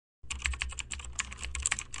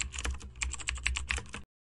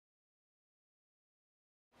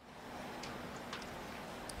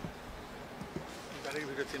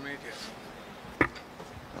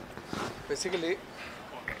Basically,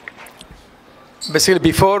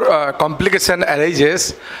 before complication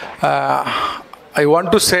arises, I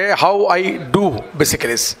want to say how I do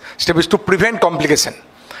basically step is to prevent complication.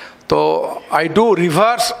 So I do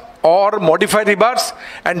reverse or modify reverse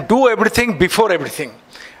and do everything before everything.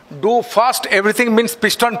 Do first everything means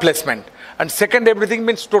piston placement, and second everything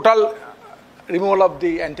means total removal of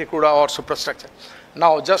the anticruda or superstructure.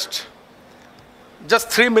 Now just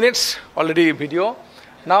 3 minutes already video.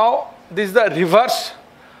 Now this is the reverse.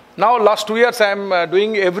 Now last 2 years I am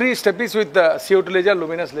doing every step is with the CO2 laser,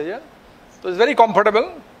 luminous laser. So it's very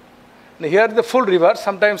comfortable. Here the full reverse,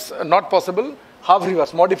 sometimes not possible, half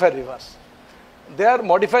reverse, modified reverse. They are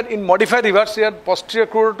modified, in modified reverse here posterior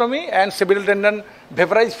crudotomy and stapedotomy tendon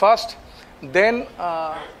vaporize first, then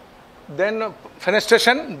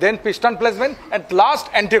fenestration, then piston placement, and last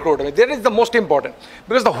anticrudotomy. That is the most important.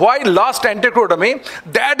 Because the why last anticrudotomy,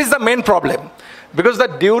 that is the main problem. Because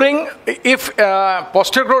that during, if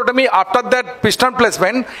posterior crudotomy after that piston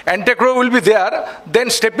placement, anticrudo will be there, then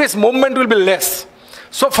step-is movement will be less.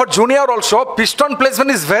 So for junior also, piston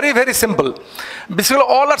placement is very, very simple. Basically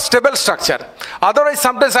all are stable structure. Otherwise,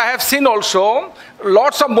 sometimes I have seen also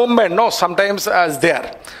lots of movement, no, sometimes as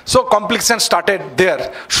there. So complication started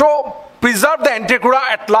there. So preserve the anticruda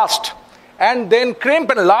at last, and then crimp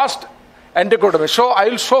and last anticrudotomy. So I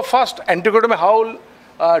will show first anticrudotomy, how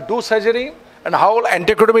do surgery, and how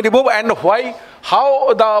anticrudotomy remove, and why,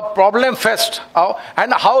 how the problem faced,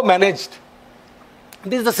 and how managed.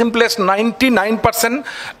 This is the simplest. 99%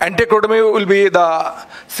 anticrudotomy will be the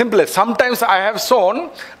simplest. Sometimes I have shown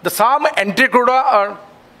the some anticruda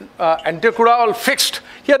all fixed.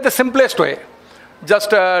 Here the simplest way, just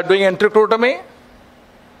doing anticrudotomy.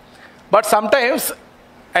 But sometimes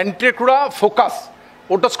anticruda focus,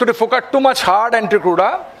 otoscopic focus too much hard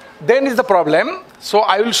anticruda, then is the problem. So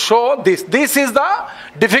I will show this. This is the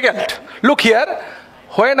difficult. Look here.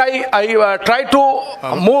 When I try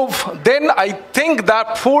to move, then I think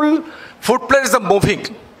that full foot plate is moving.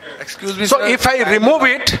 Excuse me, so sir. if I remove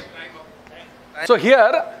it, so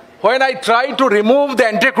here, when I try to remove the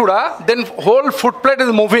anticruda, then whole foot plate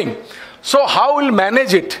is moving. So how will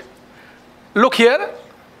manage it? Look here,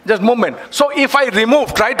 just movement. So if I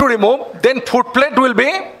remove, try to remove, then foot plate will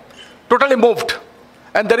be totally moved.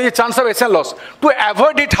 And there is a chance of SN loss. To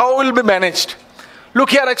avoid it, how will be managed? Look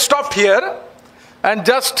here, I stopped here. And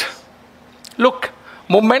just look,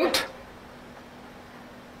 movement.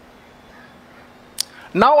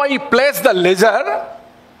 Now I place the laser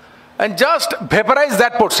and just vaporize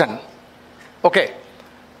that portion. Okay.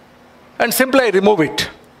 And simply I remove it.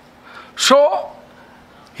 So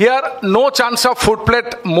here no chance of foot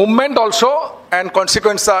plate movement also, and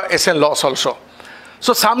consequence SN loss also.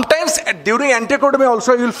 So sometimes during anticrudotomy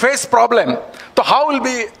also you will face problem. So how will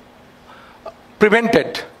be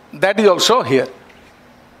prevented? That is also here.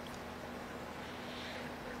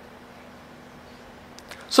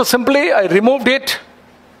 So simply I removed it.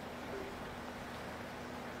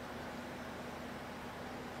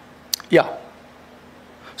 Yeah.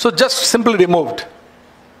 So just simply removed.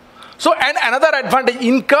 So and another advantage,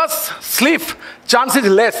 in case slip chance is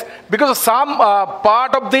less, because some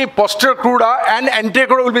part of the posterior cruda and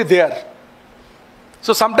anticruda will be there.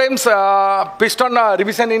 So sometimes piston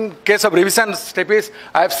revision, in case of revision step-is,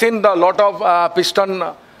 I have seen a lot of piston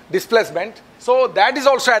displacement. So that is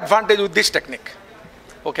also advantage with this technique.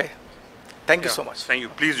 Okay. Thank you so much. Thank you.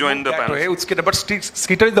 Please join the panel. But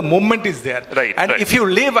skitter, the movement is there. Right. And right. if you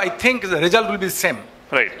leave, I think the result will be the same.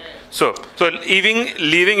 Right. So leaving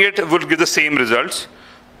it would give the same results.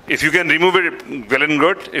 If you can remove it, well and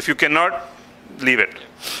good. If you cannot, leave it.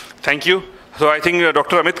 Thank you. So I think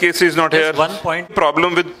Dr. Amit Kesri is not here. One point.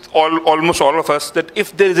 Problem with almost all of us, that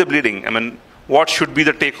if there is a bleeding, I mean, what should be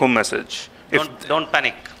the take-home message? Don't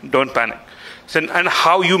panic. Don't panic. So, and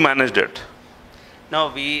how you managed it?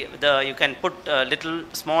 No, you can put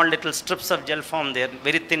small little strips of gel foam there,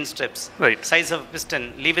 very thin strips, right? Size of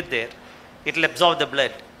piston. Leave it there. It will absorb the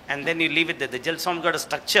blood, and then you leave it there. The gel foam got a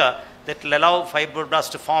structure that will allow fibroblasts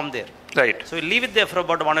to form there. Right. So you leave it there for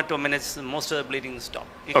about 1 or 2 minutes. Most of the bleeding will stop.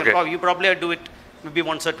 You probably do it maybe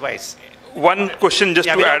once or twice. One question just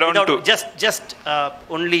to add on to just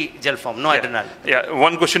only gel foam, no adrenal. Yeah.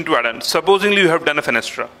 One question to add on. Supposingly you have done a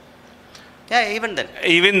fenestra. Yeah, even then.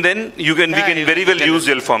 Even then, we can very well use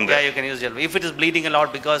gel foam there. Yeah, you can use gel. If it is bleeding a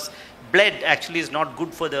lot, because blood actually is not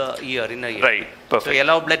good for the ear, inner ear. Right, perfect. So you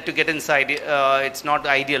allow blood to get inside, it's not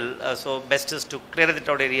ideal. So best is to clear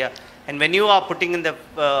the out area. And when you are putting in the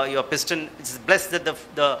your piston, it's best that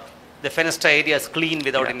the fenestra area is clean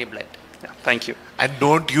without any blood. Yeah, thank you. And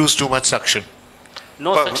don't use too much suction.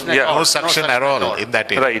 No suction at all. No suction at all in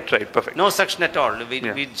that area. Right, right, perfect. No suction at all.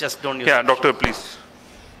 We just don't use Yeah, suction. doctor, please.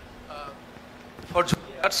 For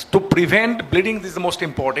juniors, to prevent bleeding, this is the most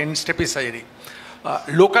important in step surgery.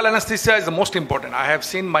 Local anesthesia is the most important. I have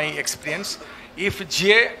seen my experience. If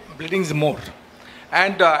GA, bleeding is more.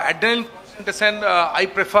 And adrenal concentration, I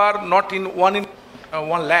prefer not in 1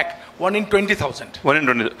 lakh, 1 in 20,000. 1 in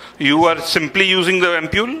 20. You are simply using the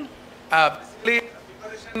ampule? Basically,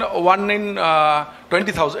 1 in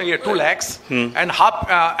 20,000, 2 lakhs, and half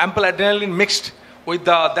ample adrenaline mixed with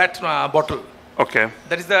that bottle. Okay.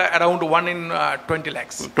 That is around 1 in 20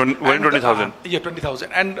 lakhs. 1 in 20,000. Yeah,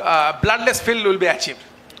 20,000. And bloodless fill will be achieved.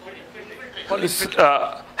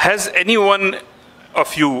 Has anyone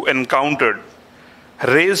of you encountered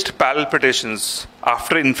raised palpitations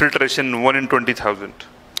after infiltration 1 in 20,000?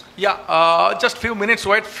 Yeah, just few minutes,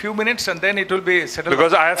 wait few minutes and then it will be settled.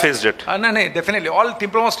 Because I have faced it. No, definitely. All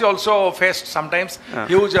tympanostomy also faced sometimes.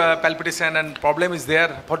 Huge palpitation and problem is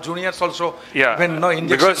there for juniors also. Yeah, when no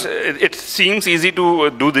injection. because it seems easy to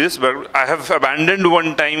do this, but I have abandoned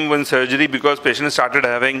one time when surgery because patient started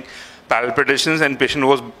having palpitations and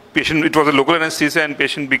it was a local anesthesia and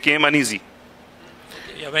patient became uneasy.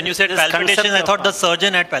 Yeah, when you said palpitation, I thought the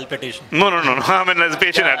surgeon had palpitation. No. I mean, as a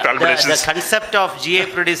patient had palpitations. The concept of GA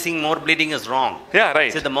producing more bleeding is wrong. Yeah,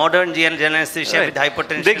 right. So the modern general anesthesia with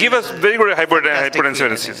hypertension. They give us very good hypertensive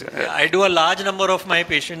anesthesia. Yeah, I do a large number of my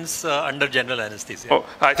patients under general anesthesia. Oh,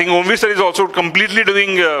 I think Omvi sir is also completely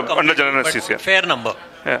doing under general anesthesia. Fair number.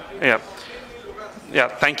 Yeah.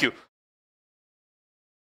 Thank you.